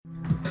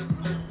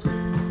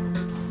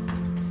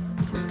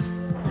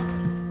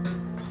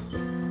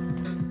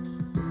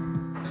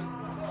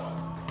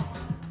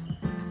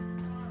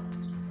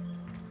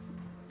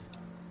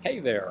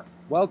there,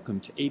 welcome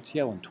to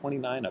ATL and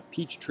 29, a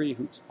Peachtree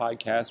Hoops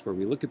podcast where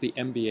we look at the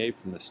NBA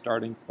from the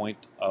starting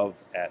point of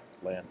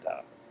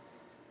Atlanta.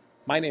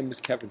 My name is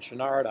Kevin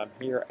Chouinard. I'm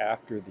here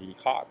after the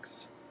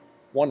Hawks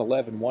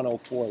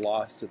 111-104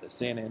 loss to the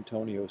San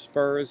Antonio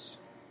Spurs.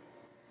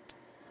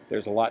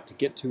 There's a lot to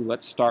get to.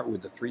 Let's start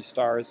with the three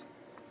stars.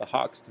 The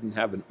Hawks didn't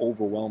have an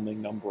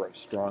overwhelming number of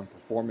strong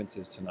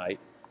performances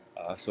tonight.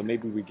 So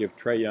maybe we give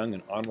Trae Young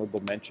an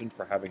honorable mention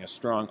for having a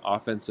strong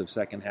offensive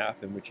second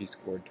half in which he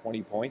scored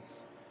 20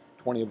 points.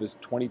 20 of his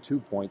 22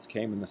 points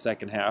came in the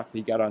second half.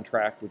 He got on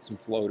track with some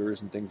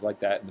floaters and things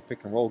like that in the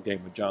pick and roll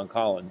game with John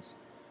Collins.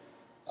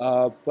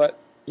 But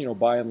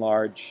by and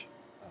large,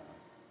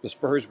 the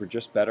Spurs were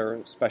just better,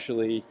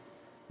 especially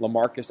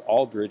LaMarcus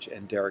Aldridge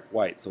and Derek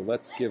White. So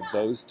let's give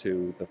those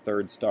two the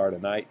third star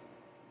tonight.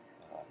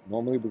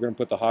 Normally we're going to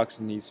put the Hawks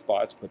in these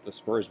spots, but the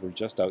Spurs were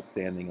just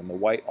outstanding, and the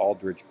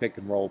White-Aldridge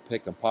pick-and-roll,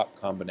 pick-and-pop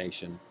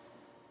combination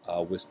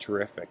was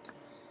terrific.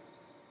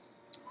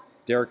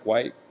 Derek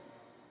White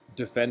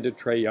defended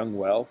Trae Young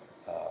well.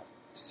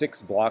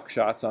 6 block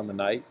shots on the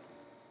night.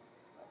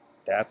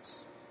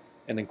 That's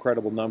an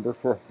incredible number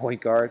for a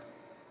point guard.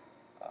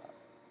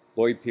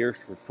 Lloyd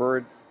Pierce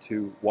referred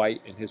to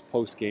White in his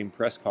post-game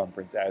press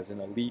conference as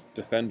an elite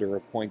defender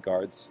of point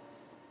guards.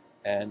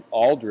 And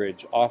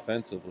Aldridge,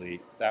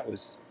 offensively, that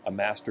was a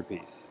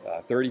masterpiece.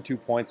 32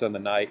 points on the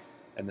night.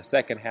 And the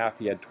second half,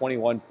 he had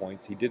 21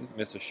 points. He didn't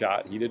miss a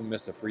shot. He didn't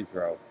miss a free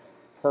throw.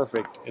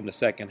 Perfect in the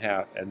second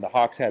half. And the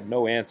Hawks had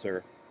no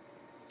answer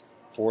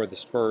for the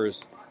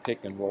Spurs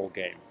pick-and-roll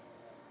game.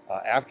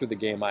 After the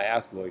game, I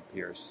asked Lloyd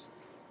Pierce,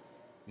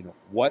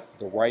 what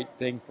the right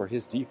thing for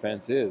his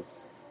defense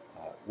is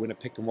when a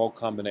pick-and-roll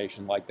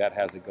combination like that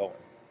has it going.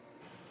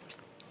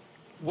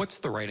 What's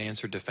the right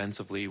answer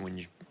defensively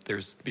when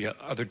there's the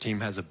other team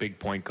has a big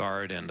point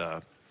guard and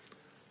a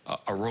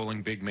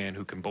rolling big man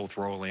who can both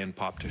roll and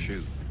pop to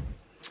shoot?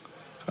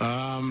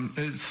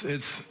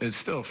 It's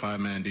still a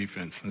 5-man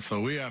defense, and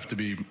so we have to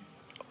be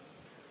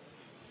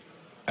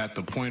at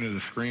the point of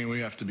the screen. We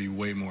have to be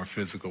way more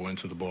physical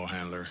into the ball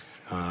handler.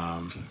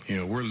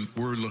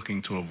 We're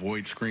looking to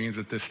avoid screens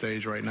at this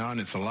stage right now, and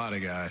it's a lot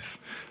of guys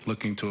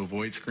looking to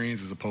avoid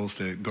screens as opposed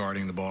to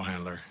guarding the ball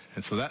handler.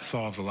 And so that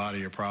solves a lot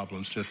of your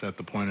problems just at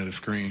the point of the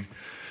screen.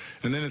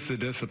 And then it's the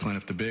discipline.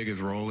 If the big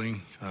is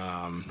rolling,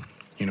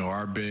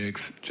 our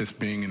bigs just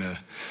being in a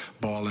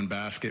ball and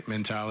basket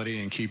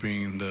mentality and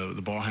keeping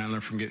the ball handler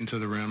from getting to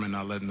the rim and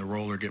not letting the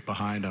roller get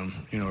behind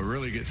them. It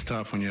really gets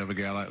tough when you have a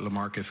guy like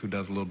LaMarcus who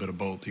does a little bit of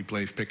both. He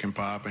plays pick and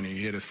pop, and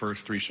he hit his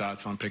first 3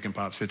 shots on pick and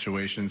pop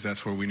situations.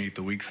 That's where we need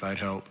the weak side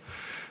help.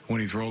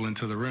 When he's rolling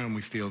to the rim,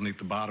 we still need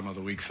the bottom of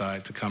the weak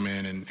side to come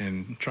in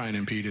and try and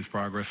impede his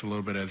progress a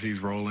little bit as he's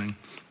rolling,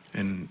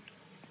 and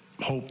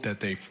hope that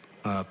they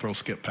throw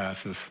skip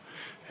passes.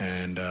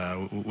 And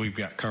we've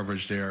got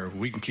coverage there.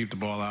 We can keep the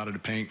ball out of the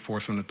paint,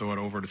 force them to throw it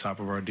over the top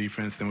of our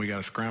defense. Then we got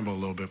to scramble a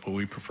little bit, but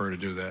we prefer to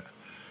do that.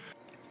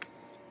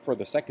 For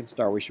the second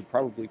star, we should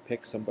probably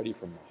pick somebody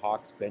from the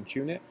Hawks bench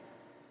unit.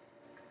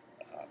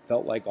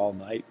 Felt like all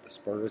night the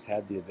Spurs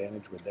had the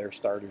advantage with their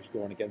starters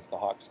going against the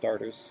Hawks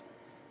starters.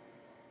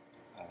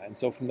 And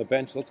so from the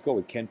bench, let's go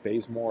with Kent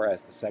Bazemore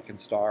as the second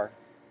star.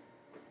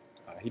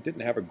 He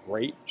didn't have a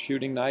great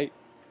shooting night.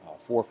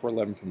 4 for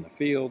 11 from the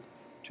field,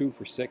 2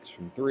 for 6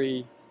 from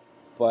 3.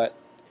 But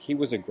he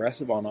was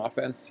aggressive on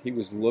offense. He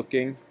was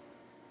looking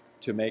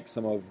to make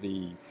some of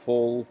the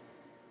full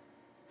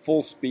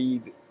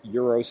speed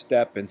Euro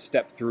step and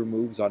step through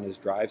moves on his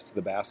drives to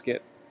the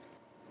basket.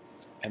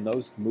 And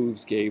those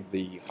moves gave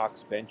the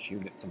Hawks bench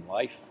unit some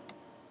life.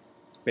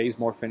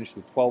 Bazemore finished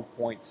with 12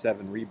 points,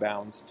 7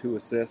 rebounds, 2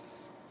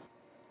 assists.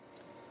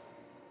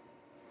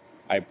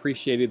 I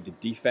appreciated the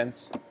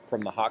defense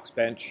from the Hawks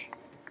bench,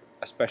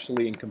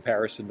 especially in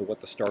comparison to what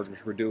the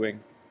starters were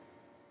doing.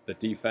 The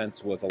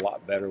defense was a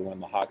lot better when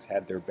the Hawks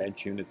had their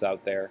bench units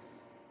out there.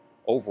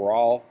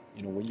 Overall,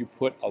 when you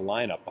put a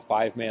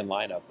 5-man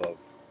lineup of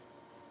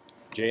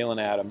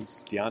Jalen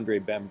Adams, DeAndre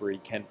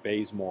Bembry, Kent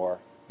Bazemore,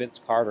 Vince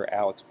Carter,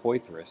 Alex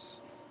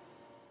Poythress,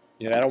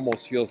 that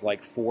almost feels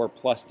like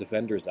 4+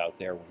 defenders out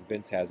there when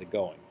Vince has it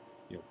going.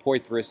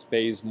 Poythress,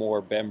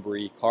 Bazemore,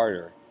 Bembry,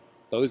 Carter.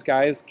 Those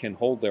guys can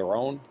hold their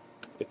own.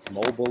 It's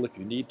mobile if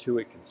you need to.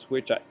 It can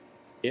switch.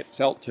 It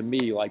felt to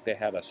me like they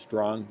had a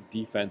strong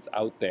defense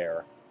out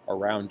there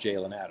around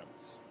Jalen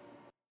Adams.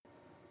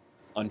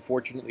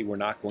 Unfortunately, we're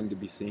not going to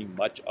be seeing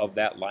much of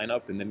that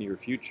lineup in the near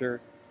future.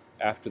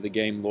 After the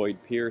game, Lloyd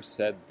Pierce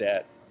said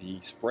that the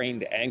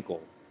sprained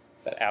ankle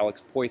that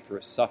Alex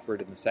Poythress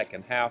suffered in the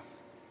second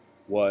half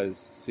was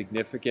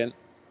significant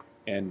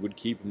and would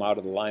keep him out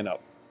of the lineup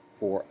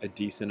for a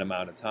decent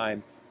amount of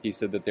time. He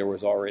said that there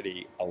was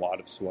already a lot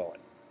of swelling.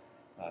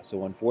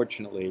 So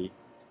unfortunately,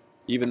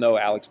 even though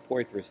Alex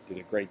Poythress did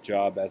a great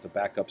job as a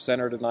backup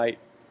center tonight,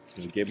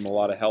 he gave him a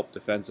lot of help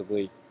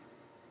defensively,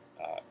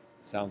 it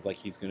sounds like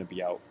he's going to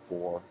be out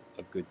for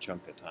a good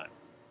chunk of time.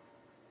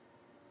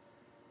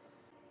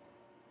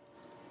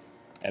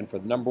 And for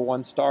the number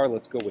 1 star,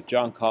 let's go with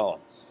John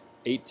Collins.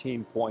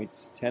 18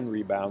 points, 10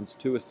 rebounds,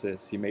 2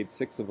 assists. He made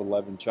 6 of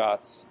 11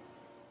 shots.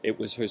 It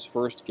was his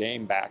first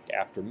game back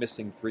after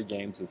missing 3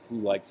 games with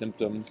flu-like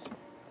symptoms.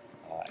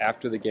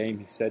 After the game,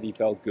 he said he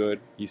felt good.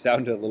 He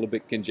sounded a little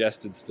bit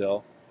congested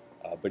still,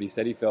 but he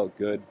said he felt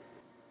good.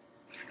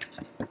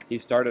 He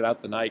started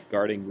out the night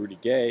guarding Rudy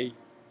Gay,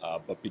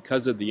 but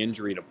because of the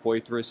injury to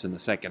Poitras in the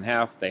second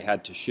half, they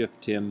had to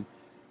shift him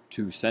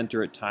to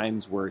center at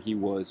times where he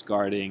was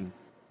guarding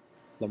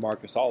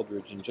LaMarcus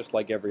Aldridge, and just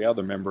like every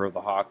other member of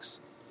the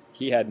Hawks,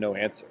 he had no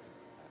answer.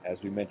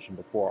 As we mentioned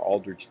before,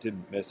 Aldridge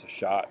didn't miss a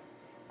shot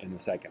in the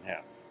second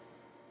half.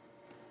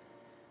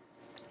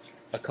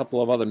 A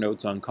couple of other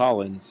notes on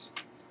Collins.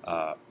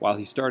 While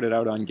he started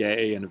out on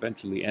Gay and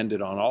eventually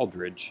ended on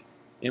Aldridge,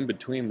 in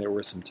between there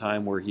was some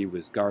time where he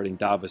was guarding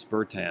Davis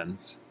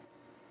Bertans.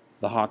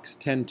 The Hawks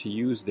tend to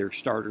use their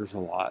starters a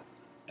lot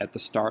at the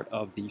start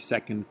of the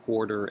second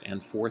quarter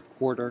and fourth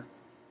quarter.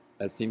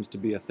 That seems to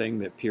be a thing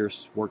that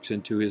Pierce works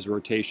into his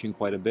rotation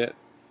quite a bit.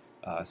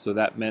 So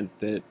that meant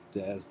that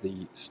as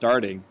the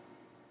starting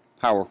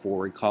power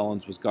forward,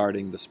 Collins was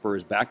guarding the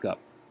Spurs' backup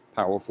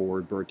power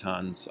forward,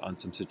 Bertans, on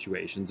some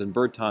situations. And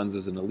Bertans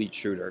is an elite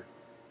shooter.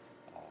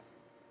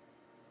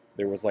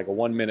 There was like a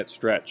 1-minute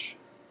stretch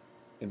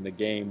in the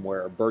game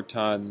where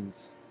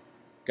Bertans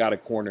got a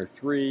corner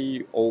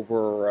 3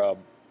 over a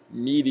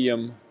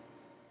medium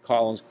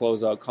Collins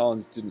closeout.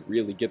 Collins didn't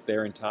really get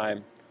there in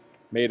time,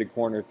 made a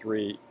corner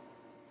 3.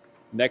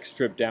 Next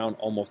trip down,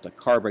 almost a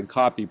carbon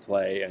copy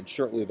play, and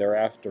shortly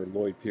thereafter,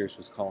 Lloyd Pierce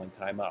was calling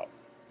timeout.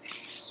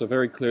 So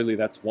very clearly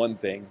that's one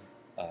thing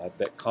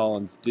that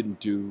Collins didn't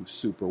do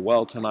super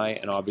well tonight,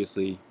 and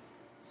obviously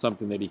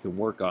something that he can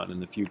work on in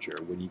the future.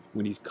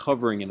 When he's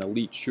covering an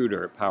elite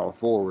shooter at power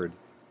forward,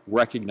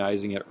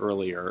 recognizing it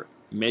earlier,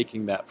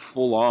 making that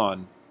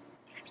full-on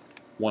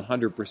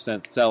 100%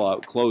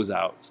 sellout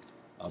closeout,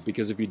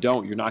 because if you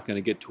don't, you're not going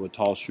to get to a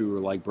tall shooter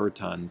like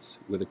Bertans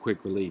with a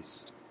quick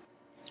release.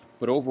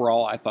 But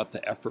overall, I thought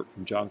the effort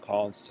from John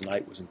Collins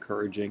tonight was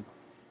encouraging.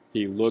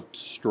 He looked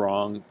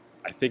strong.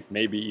 I think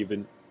maybe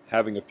even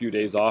having a few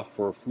days off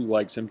for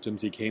flu-like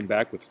symptoms, he came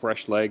back with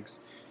fresh legs.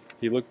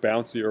 He looked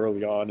bouncy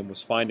early on and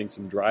was finding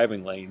some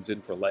driving lanes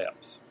in for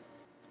layups.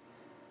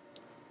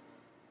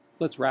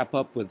 Let's wrap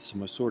up with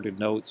some assorted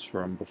notes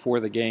from before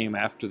the game,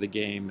 after the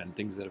game, and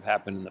things that have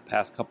happened in the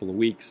past couple of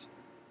weeks,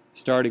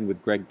 starting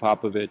with Greg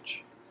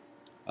Popovich.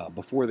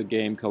 Before the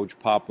game, Coach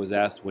Pop was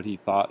asked what he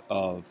thought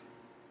of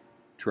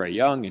Trae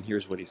Young, and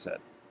here's what he said.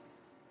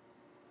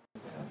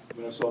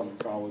 I saw him in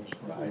college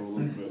a little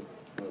bit,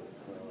 but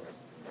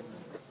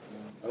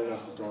I don't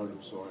have to guard him,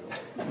 so I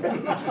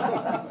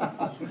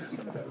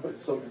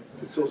don't.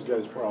 It's those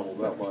guys'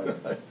 problem, not mine.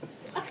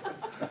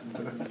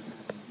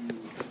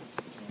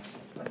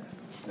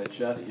 That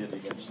shot he hit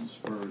against the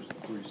Spurs in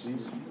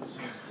preseason was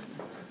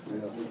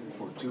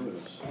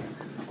fortuitous.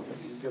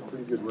 He's got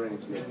pretty good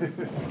range there.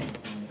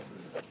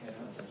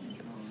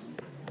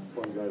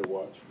 Fun guy to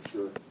watch, for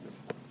sure.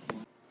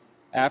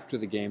 After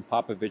the game,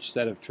 Popovich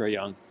said of Trae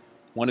Young,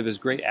 one of his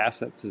great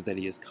assets is that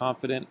he is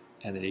confident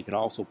and that he can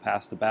also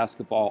pass the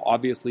basketball.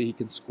 Obviously, he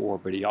can score,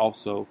 but he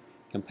also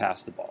can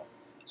pass the ball.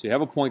 So you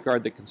have a point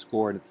guard that can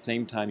score, and at the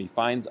same time, he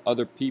finds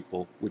other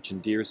people, which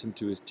endears him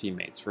to his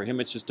teammates. For him,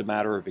 it's just a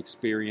matter of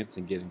experience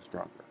and getting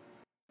stronger.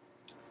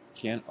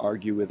 Can't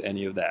argue with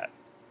any of that.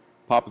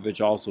 Popovich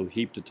also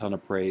heaped a ton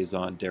of praise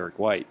on Derek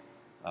White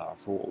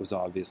for what was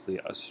obviously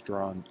a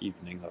strong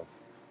evening of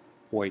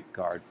point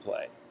guard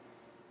play.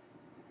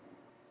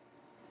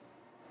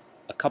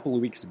 A couple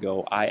of weeks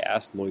ago, I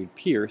asked Lloyd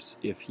Pierce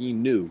if he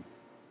knew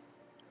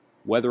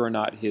whether or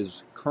not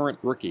his current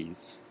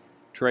rookies,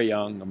 Trae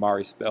Young,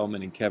 Amari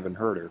Spellman, and Kevin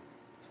Huerter,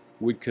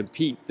 would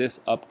compete this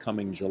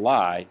upcoming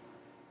July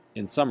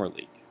in Summer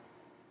League.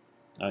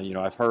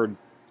 I've heard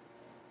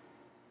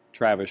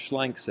Travis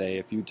Schlenk say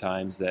a few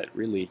times that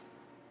really,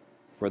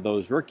 for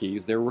those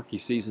rookies, their rookie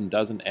season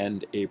doesn't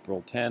end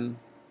April 10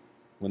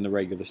 when the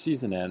regular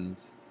season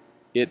ends.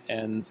 It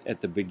ends at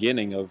the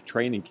beginning of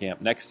training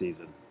camp next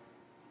season,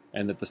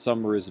 and that the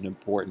summer is an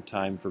important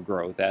time for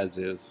growth, as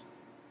is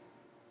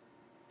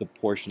the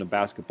portion of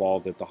basketball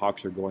that the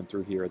Hawks are going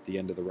through here at the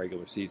end of the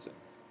regular season.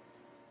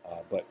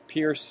 But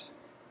Pierce,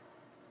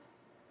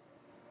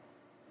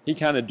 he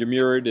kind of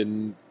demurred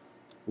and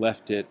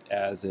left it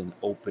as an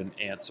open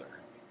answer.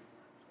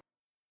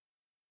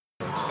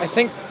 I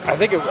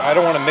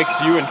don't want to mix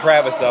you and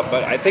Travis up,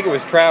 but I think it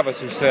was Travis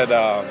who said,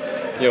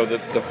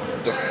 the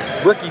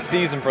rookie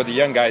season for the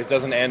young guys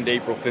doesn't end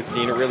April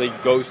 15. It really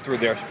goes through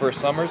their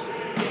first summers.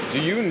 Do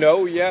you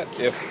know yet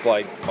if,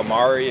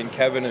 Amari and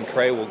Kevin and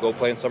Trae will go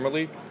play in Summer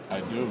League? I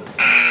do. You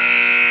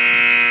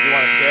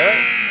want to share it?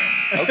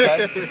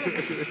 Okay.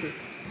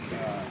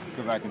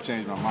 Because I can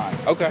change my mind.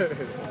 Okay.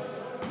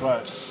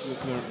 But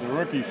the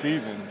rookie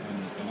season,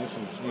 and this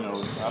is,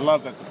 I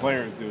love that the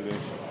players do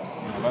this.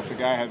 Unless a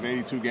guy has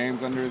 82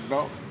 games under his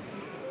belt,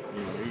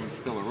 he's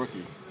still a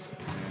rookie.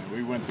 And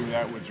we went through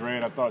that with Dre,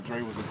 and I thought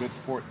Dre was a good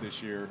sport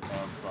this year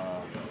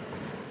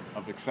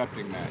of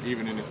accepting that.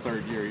 Even in his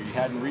third year, he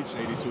hadn't reached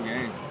 82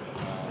 games.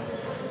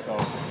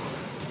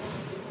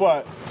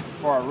 But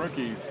for our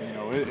rookies,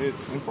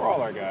 it's and for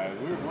all our guys,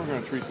 we're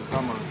going to treat the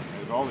summer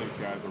as all these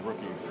guys are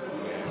rookies.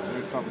 And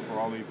there's something for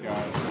all these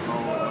guys to go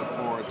and look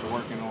forward to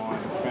working on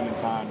and spending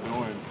time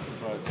doing.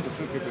 But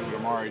specifically with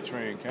Amari,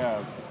 Trey, and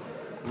Kev,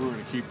 we're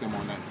going to keep them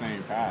on that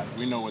same path.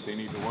 We know what they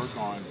need to work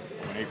on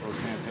when April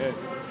 10th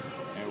hits,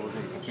 and we're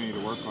going to continue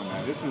to work on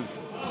that. This is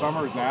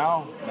summer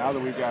now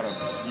that we've got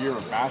a year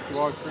of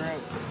basketball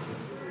experience.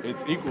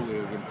 It's equally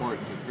as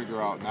important to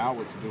figure out now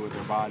what to do with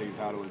their bodies,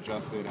 how to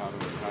adjust it, how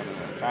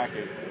to attack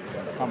it,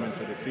 and come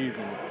into the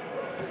season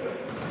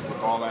with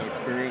all that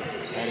experience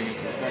heading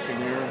into the second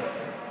year.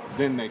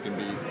 Then they can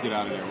get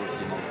out of their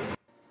rookie mode.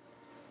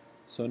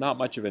 So not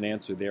much of an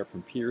answer there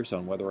from Pierce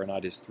on whether or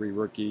not his three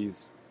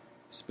rookies,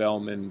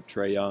 Spellman,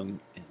 Trae Young,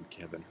 and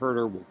Kevin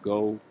Huerter, will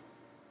go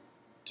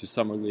to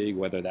Summer League,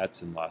 whether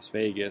that's in Las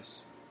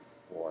Vegas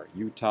or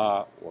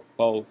Utah or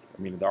both.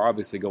 I mean, they're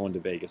obviously going to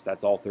Vegas.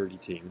 That's all 30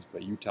 teams,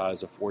 but Utah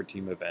is a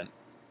 4-team event.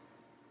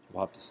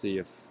 We'll have to see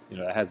if,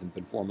 that hasn't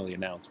been formally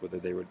announced, whether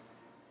they would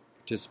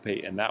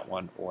participate in that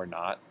one or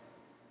not.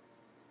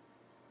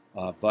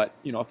 But,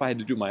 if I had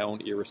to do my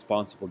own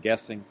irresponsible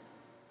guessing,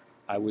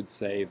 I would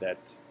say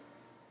that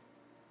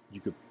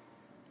you could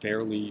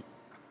fairly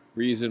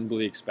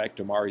reasonably expect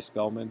Omari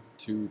Spellman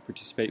to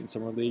participate in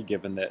Summer League,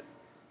 given that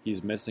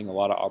he's missing a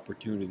lot of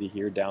opportunity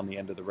here down the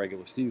end of the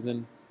regular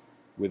season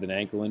with an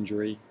ankle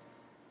injury.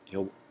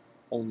 He'll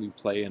only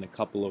play in a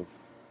couple of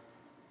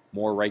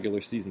more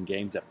regular season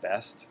games at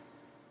best.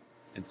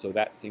 And so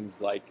that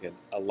seems like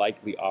a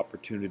likely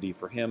opportunity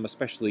for him,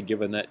 especially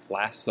given that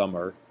last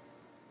summer,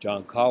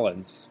 John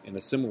Collins, in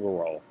a similar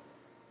role,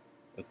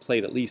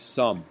 played at least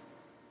some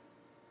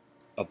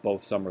of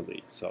both summer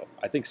leagues. So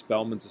I think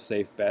Spellman's a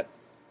safe bet.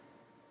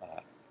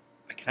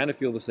 I kind of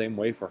feel the same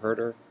way for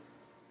Huerter.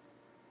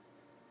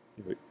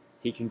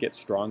 He can get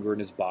stronger in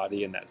his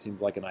body, and that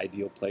seems like an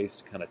ideal place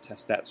to kind of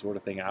test that sort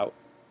of thing out.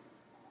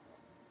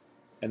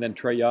 And then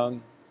Trae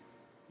Young,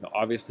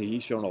 obviously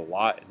he's shown a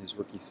lot in his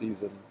rookie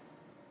season.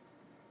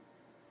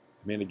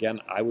 I mean, again,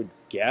 I would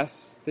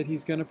guess that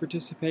he's going to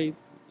participate.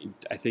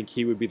 I think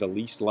he would be the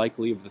least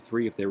likely of the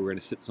three if they were going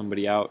to sit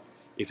somebody out.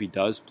 If he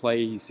does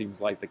play, he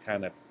seems like the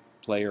kind of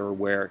player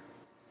where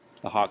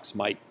the Hawks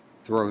might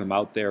throw him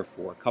out there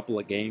for a couple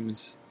of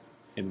games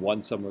in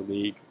one summer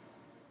league,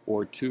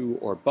 or two,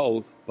 or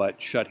both,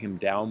 but shut him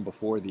down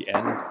before the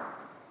end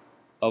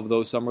of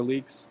those summer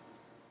leagues.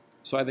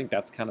 So I think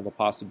that's kind of a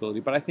possibility.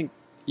 But I think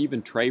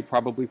even Trae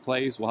probably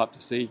plays. We'll have to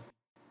see.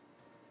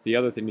 The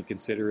other thing to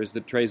consider is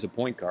that Trae's a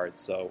point guard.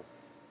 So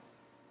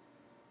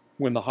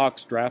when the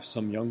Hawks draft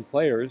some young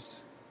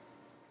players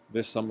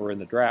this summer in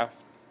the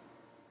draft,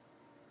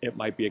 it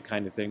might be a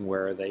kind of thing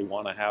where they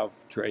want to have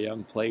Trae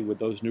Young play with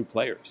those new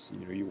players.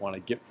 You want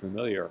to get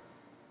familiar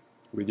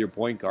with your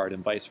point guard,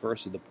 and vice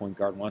versa. The point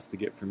guard wants to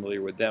get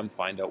familiar with them,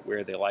 find out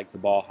where they like the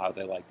ball, how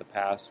they like the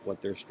pass,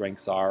 what their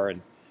strengths are,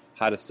 and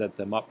how to set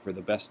them up for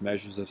the best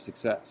measures of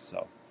success.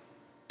 So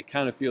it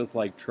kind of feels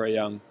like Trae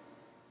Young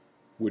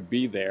would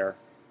be there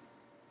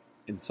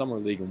in Summer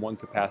League in one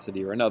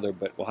capacity or another,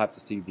 but we'll have to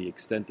see the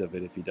extent of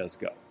it if he does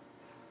go.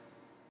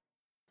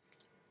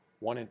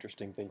 One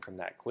interesting thing from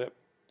that clip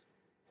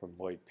from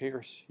Lloyd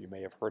Pierce, you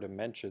may have heard him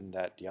mention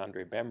that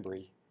DeAndre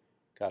Bembry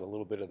got a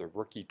little bit of the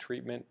rookie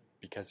treatment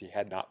because he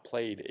had not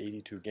played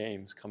 82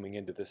 games coming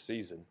into this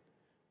season.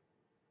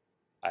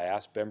 I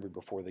asked Bembry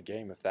before the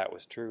game if that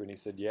was true, and he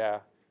said, yeah,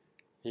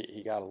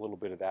 he got a little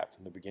bit of that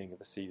from the beginning of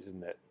the season,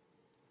 that,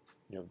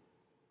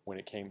 when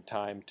it came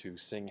time to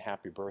sing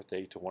happy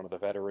birthday to one of the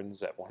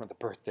veterans at one of the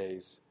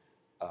birthdays,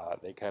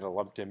 they kind of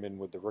lumped him in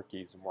with the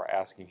rookies and were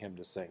asking him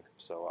to sing.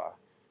 So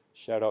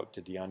shout out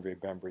to DeAndre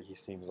Bembry. He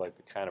seems like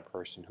the kind of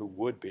person who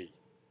would be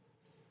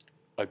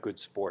a good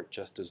sport,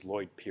 just as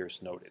Lloyd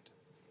Pierce noted.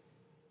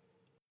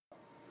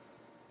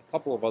 A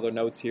couple of other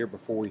notes here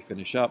before we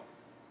finish up.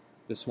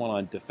 This one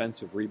on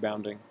defensive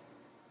rebounding.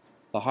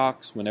 The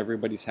Hawks, when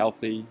everybody's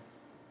healthy,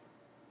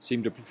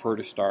 seem to prefer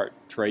to start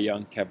Trae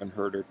Young, Kevin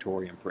Huerter,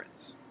 Taurean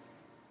Prince.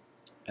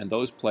 And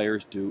those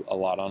players do a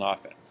lot on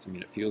offense. I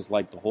mean, it feels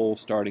like the whole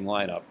starting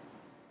lineup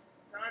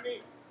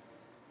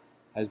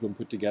has been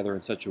put together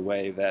in such a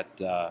way that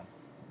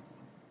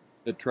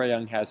Trae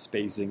Young has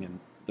spacing and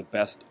the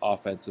best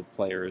offensive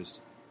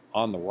players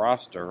on the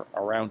roster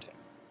around him.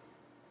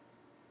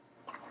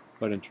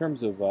 But in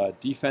terms of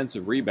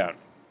defensive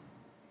rebounding,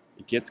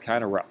 it gets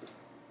kind of rough.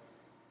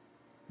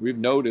 We've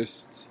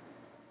noticed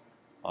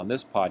on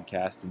this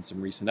podcast in some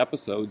recent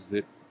episodes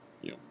that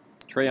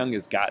Trae Young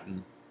has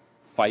gotten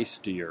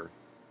feistier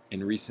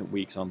in recent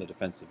weeks on the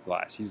defensive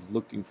glass. He's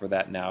looking for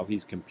that now.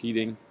 He's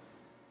competing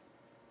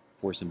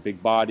for some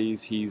big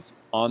bodies. He's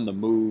on the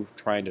move,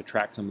 trying to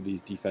track some of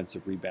these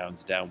defensive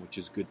rebounds down, which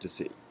is good to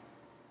see.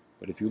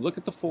 But if you look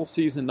at the full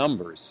season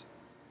numbers,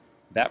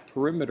 that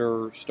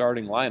perimeter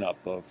starting lineup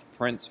of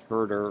Prince,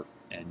 Huerter,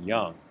 and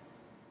Young,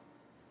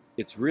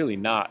 it's really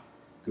not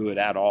good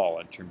at all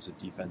in terms of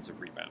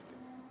defensive rebounding.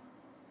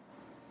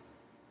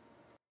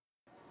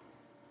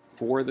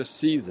 For the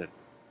season,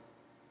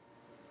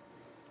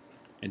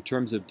 in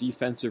terms of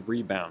defensive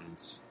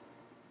rebounds,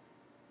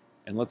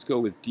 And let's go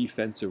with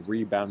defensive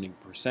rebounding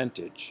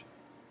percentage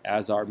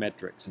as our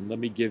metrics. And let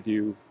me give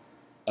you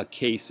a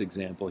case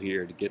example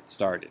here to get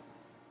started.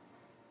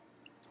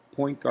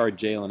 Point guard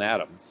Jalen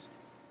Adams,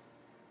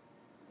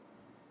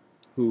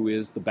 who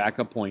is the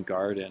backup point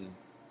guard and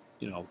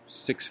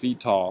 6 feet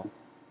tall,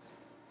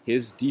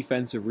 his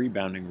defensive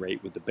rebounding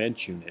rate with the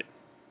bench unit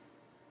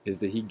is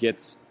that he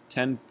gets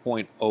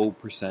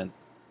 10.0%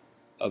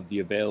 of the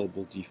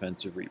available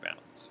defensive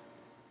rebounds.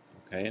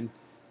 Okay, and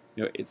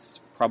it's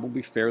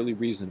probably fairly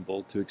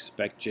reasonable to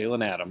expect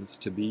Jalen Adams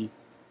to be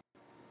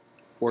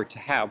or to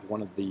have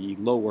one of the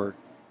lower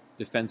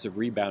defensive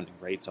rebounding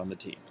rates on the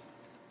team.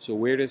 So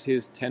where does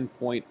his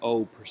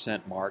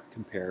 10.0% mark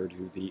compare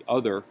to the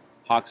other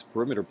Hawks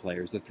perimeter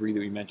players, the 3 that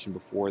we mentioned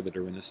before that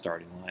are in the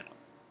starting lineup?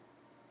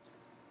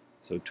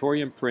 So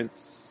Taurean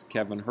Prince,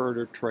 Kevin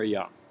Huerter, Trae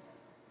Young.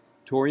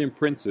 Taurean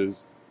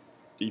Prince's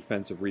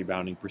defensive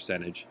rebounding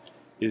percentage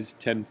is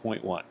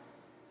 10.1.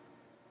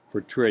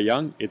 For Trae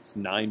Young, it's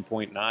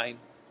 9.9,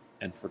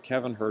 and for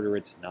Kevin Huerter,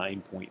 it's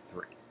 9.3.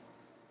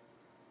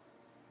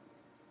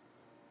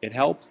 It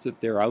helps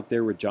that they're out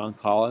there with John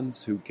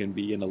Collins, who can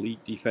be an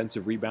elite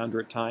defensive rebounder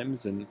at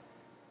times, and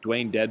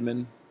Dwayne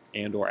Dedmon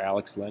and or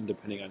Alex Len,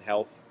 depending on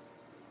health,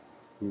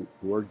 who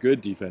are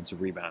good defensive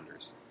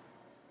rebounders.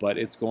 But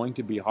it's going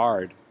to be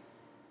hard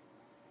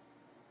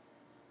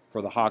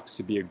for the Hawks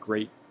to be a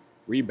great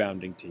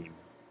rebounding team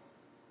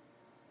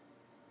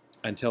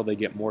until they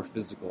get more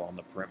physical on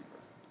the perimeter.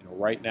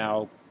 Right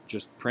now,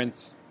 just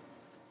Prince,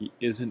 he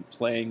isn't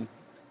playing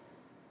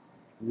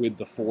with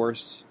the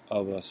force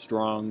of a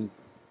strong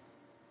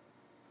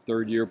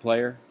third-year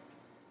player.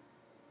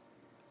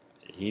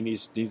 He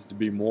needs to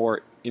be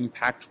more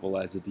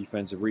impactful as a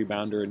defensive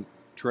rebounder. And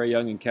Trae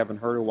Young and Kevin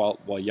Huerter,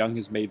 while Young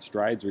has made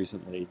strides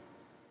recently,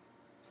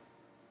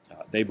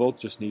 they both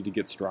just need to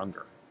get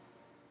stronger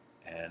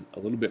and a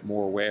little bit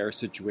more aware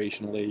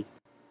situationally.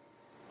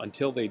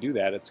 Until they do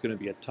that, it's going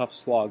to be a tough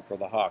slog for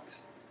the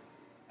Hawks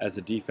as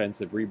a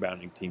defensive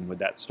rebounding team with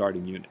that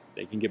starting unit.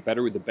 They can get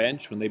better with the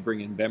bench when they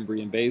bring in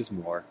Bembry and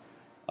Bazemore,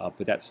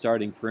 but that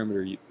starting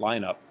perimeter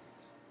lineup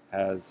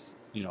has,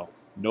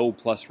 no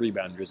plus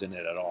rebounders in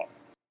it at all.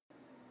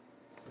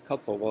 A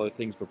couple of other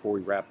things before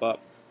we wrap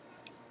up.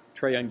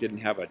 Trae Young didn't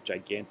have a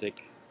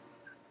gigantic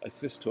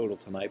assist total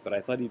tonight, but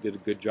I thought he did a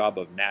good job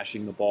of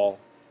mashing the ball.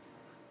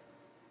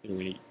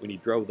 When he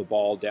drove the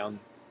ball down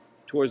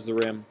towards the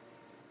rim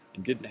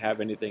and didn't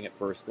have anything at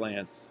first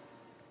glance,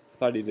 I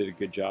thought he did a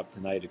good job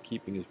tonight of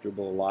keeping his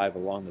dribble alive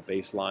along the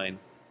baseline.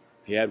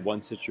 He had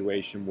one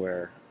situation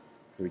where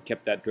he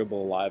kept that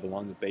dribble alive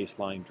along the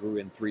baseline, drew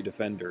in 3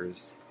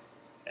 defenders,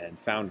 and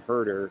found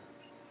Huerter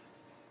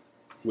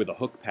with a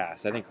hook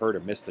pass. I think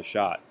Huerter missed the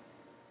shot,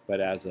 but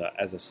as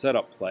a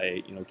setup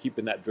play,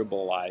 keeping that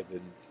dribble alive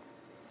and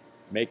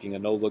making a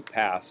no-look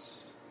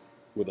pass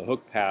with a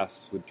hook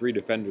pass with 3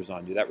 defenders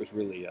on you, that was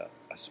really a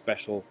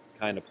special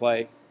kind of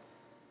play.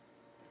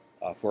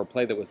 For a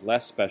play that was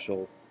less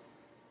special,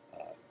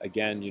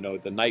 again,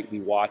 the nightly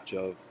watch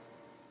of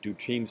do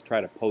teams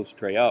try to post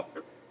Trae up.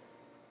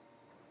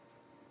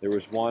 There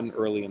was one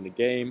early in the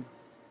game.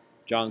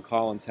 John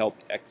Collins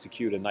helped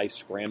execute a nice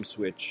scram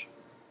switch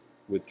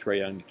with Trae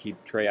Young to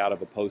keep Trae out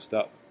of a post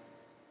up.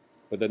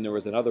 But then there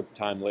was another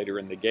time later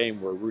in the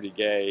game where Rudy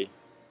Gay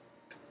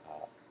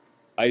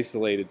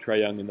isolated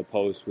Trae Young in the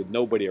post with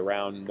nobody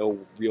around, no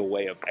real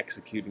way of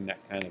executing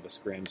that kind of a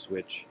scram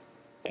switch.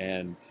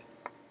 And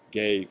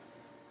Gay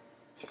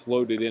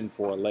floated in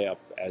for a layup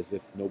as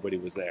if nobody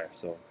was there.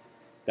 So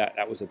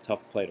that was a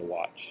tough play to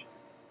watch.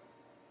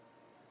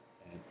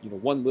 And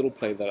one little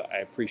play that I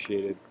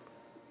appreciated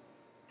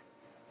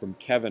from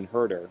Kevin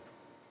Huerter,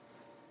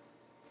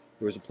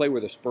 there was a play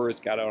where the Spurs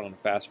got out on a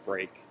fast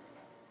break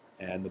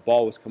and the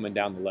ball was coming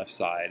down the left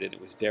side, and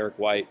it was Derek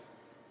White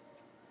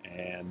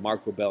and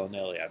Marco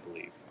Bellinelli, I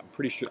believe. I'm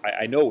pretty sure,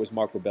 I know it was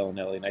Marco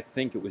Bellinelli, and I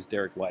think it was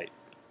Derek White.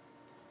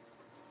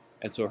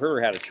 And so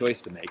Huerter had a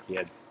choice to make. He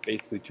had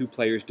basically 2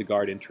 players to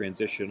guard in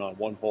transition on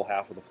one whole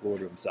half of the floor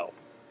to himself.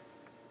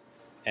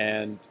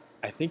 And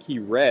I think he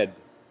read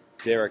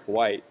Derek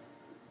White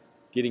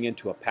getting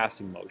into a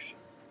passing motion.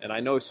 And I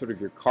know sort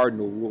of your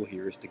cardinal rule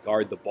here is to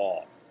guard the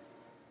ball.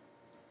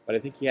 But I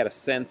think he had a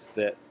sense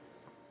that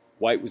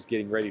White was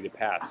getting ready to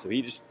pass. So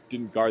he just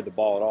didn't guard the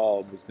ball at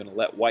all and was going to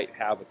let White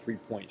have a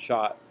 3-point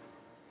shot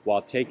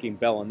while taking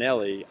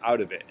Bellinelli out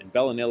of it. And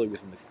Bellinelli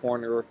was in the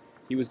corner.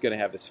 He was going to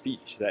have his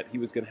feet set. He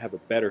was going to have a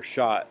better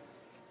shot.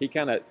 He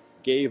kind of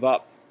gave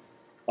up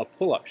a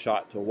pull-up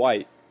shot to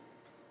White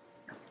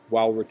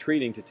while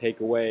retreating to take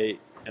away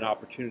an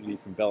opportunity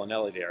from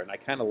Bellinelli there. And I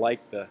kind of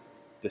liked the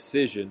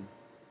decision.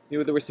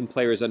 There were some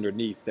players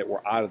underneath that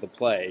were out of the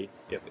play.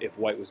 If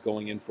White was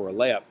going in for a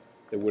layup,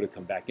 they would have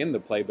come back in the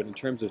play. But in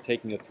terms of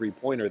taking a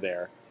 3-pointer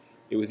there,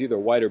 it was either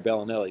White or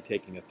Bellinelli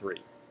taking a 3.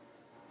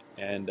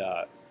 And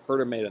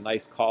Huerter made a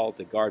nice call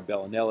to guard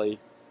Bellinelli.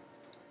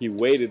 He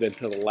waited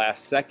until the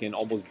last second,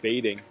 almost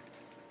baiting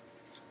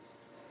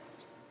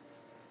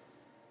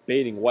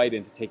White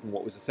into taking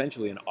what was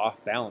essentially an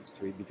off-balance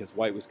 3 because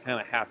White was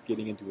kind of half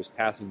getting into his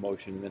passing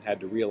motion and then had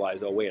to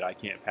realize, oh, wait, I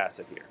can't pass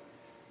it here.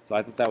 So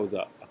I thought that was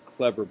a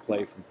clever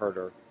play from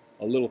Herter,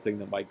 a little thing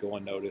that might go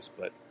unnoticed,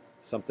 but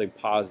something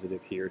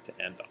positive here to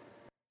end on.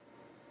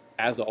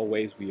 As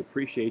always, we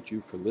appreciate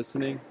you for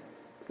listening.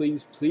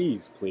 Please,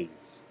 please,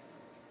 please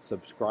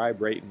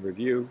subscribe, rate, and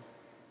review.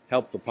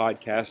 Help the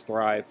podcast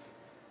thrive.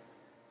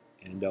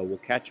 And we'll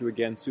catch you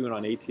again soon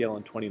on ATL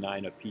and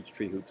 29, a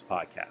Peachtree Hoops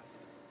podcast.